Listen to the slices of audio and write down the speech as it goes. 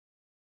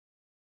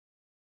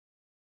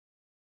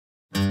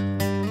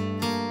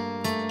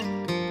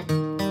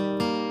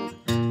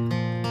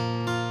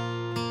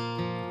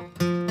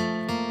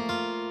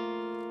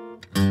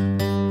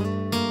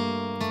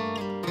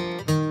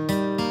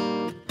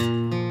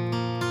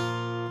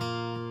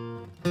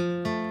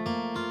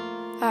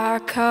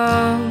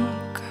come,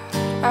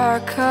 God, I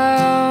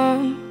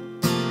come.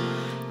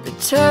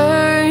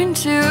 Return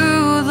to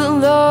the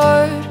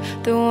Lord,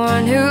 the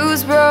one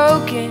who's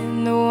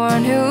broken, the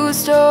one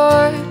who's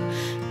torn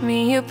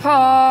me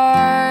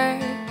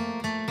apart.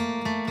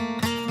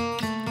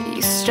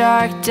 You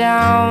strike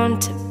down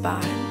to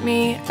bind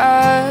me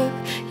up.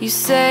 You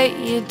say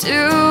you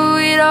do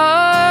it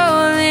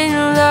all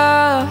in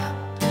love,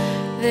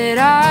 that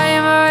I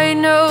might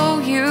know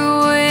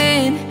you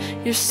in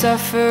your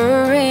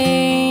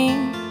suffering.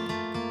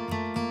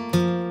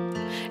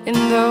 And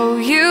though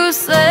you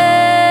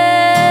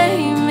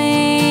slay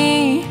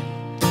me,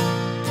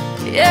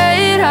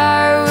 yet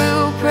I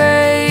will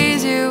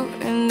praise you.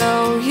 And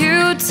though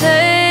you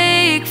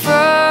take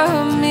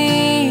from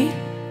me,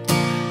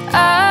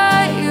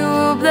 I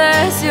will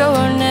bless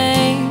your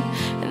name.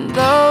 And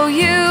though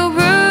you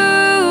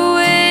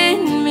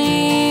ruin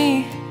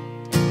me,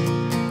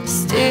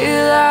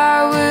 still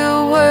I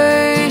will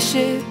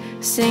worship,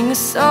 sing a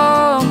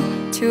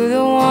song to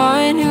the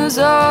one who's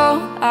all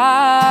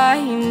I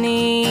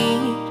need.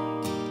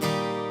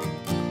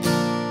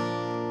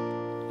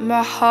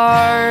 My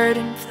heart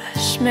and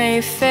flesh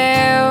may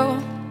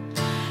fail,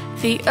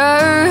 the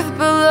earth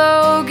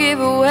below give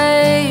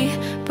away,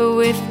 but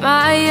with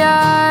my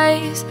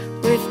eyes,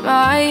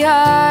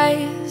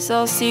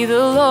 I'll see the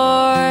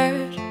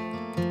Lord.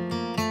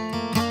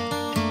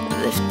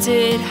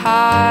 Lifted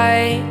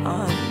high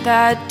on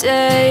that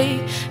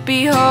day,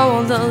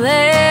 behold the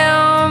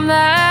Lamb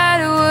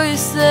that was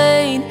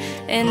slain.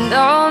 And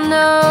I'll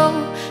know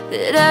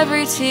that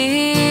every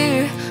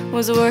tear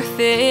was worth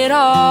it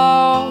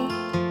all.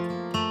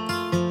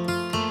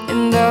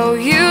 And though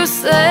you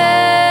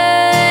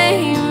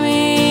slay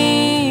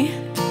me,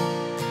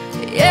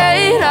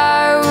 yet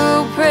I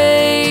will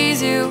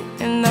praise you.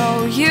 And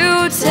though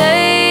you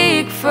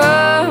take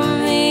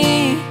from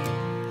me,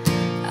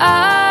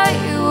 I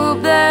will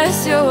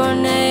bless your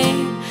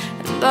name.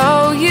 And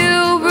though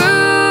you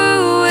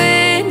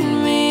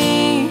ruin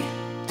me,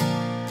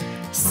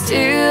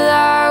 still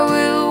I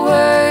will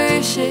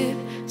worship,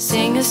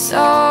 sing a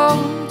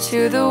song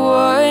to the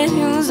one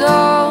who's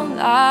all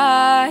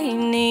I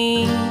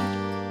need.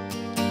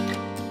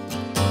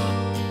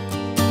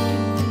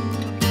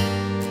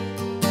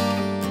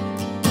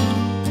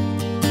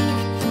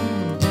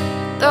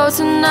 Though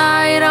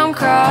tonight I'm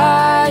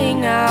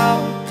crying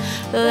out,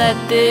 let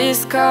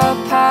this cup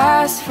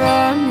pass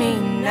from me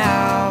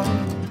now.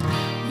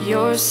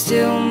 You're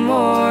still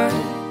more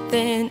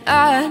than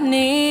I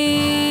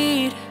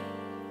need.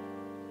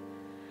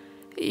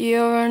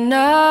 You're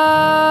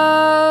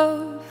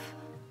enough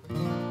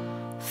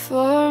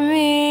for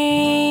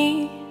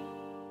me.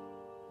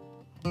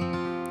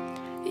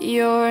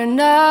 You're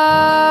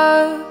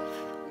enough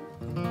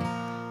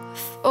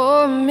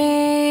for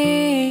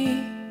me.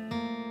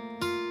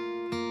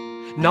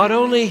 Not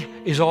only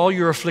is all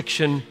your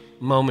affliction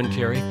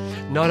momentary,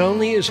 not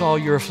only is all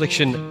your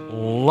affliction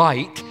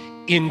light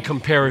in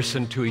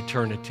comparison to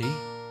eternity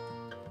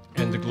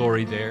and the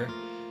glory there,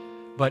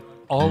 but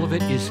all of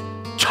it is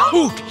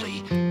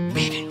totally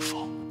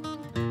meaningful.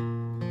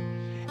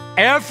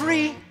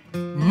 Every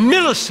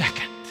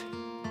millisecond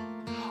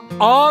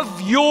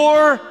of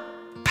your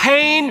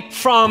pain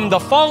from the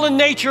fallen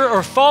nature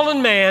or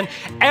fallen man,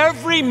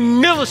 every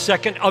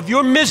millisecond of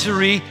your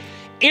misery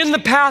in the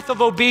path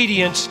of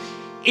obedience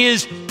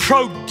is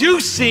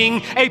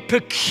producing a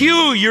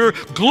peculiar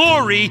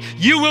glory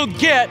you will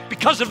get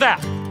because of that.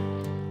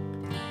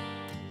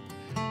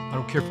 I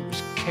don't care if it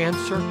was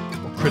cancer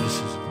or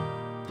criticism.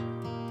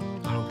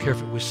 I don't care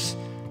if it was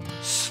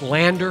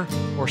slander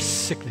or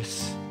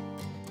sickness.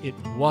 It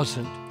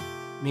wasn't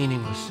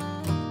meaningless.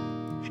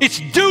 It's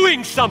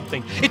doing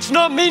something. It's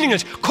not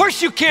meaningless. Of course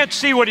you can't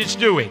see what it's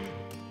doing.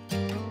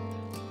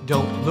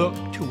 Don't look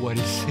to what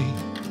is seen.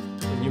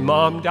 When your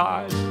mom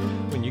dies,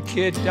 when your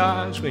kid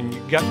dies, when you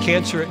got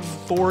cancer at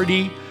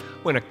 40,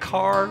 when a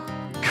car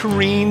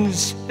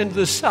careens into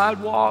the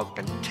sidewalk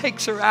and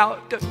takes her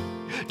out,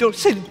 don't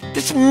say,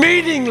 it's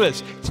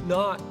meaningless. It's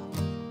not.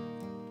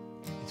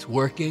 It's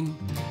working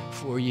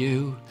for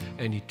you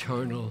an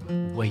eternal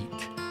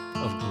weight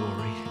of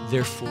glory.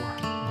 Therefore,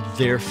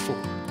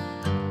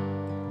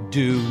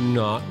 do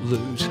not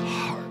lose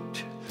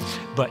heart,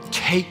 but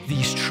take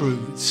these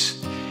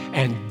truths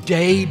and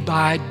day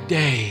by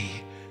day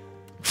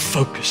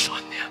focus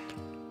on them.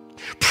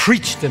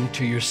 Preach them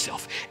to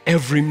yourself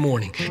every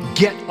morning.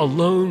 Get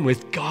alone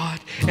with God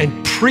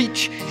and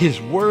preach His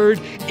word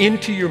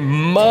into your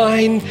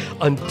mind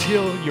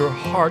until your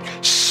heart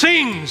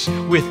sings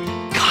with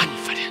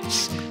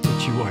confidence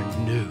that you are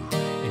new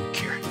and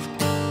cared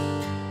for.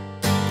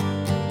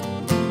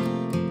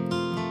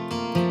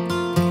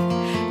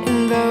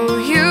 And though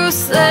you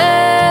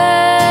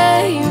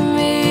slay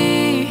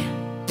me,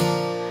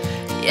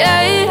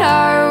 yet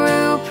I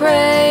will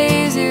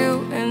praise you.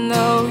 And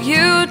though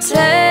you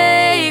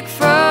take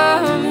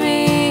from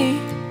me,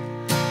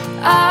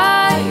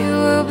 I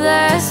will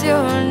bless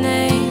your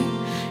name.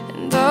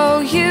 And though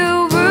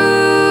you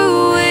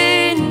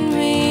ruin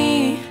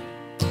me,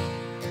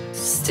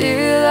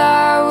 still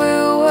I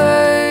will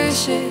worship.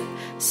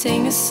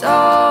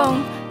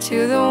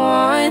 to the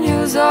one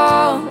who's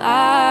all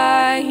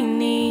I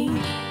need.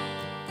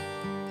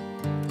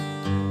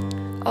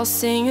 I'll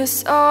sing a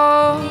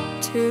song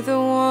to the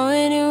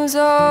one who's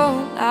all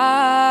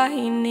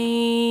I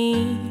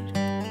need.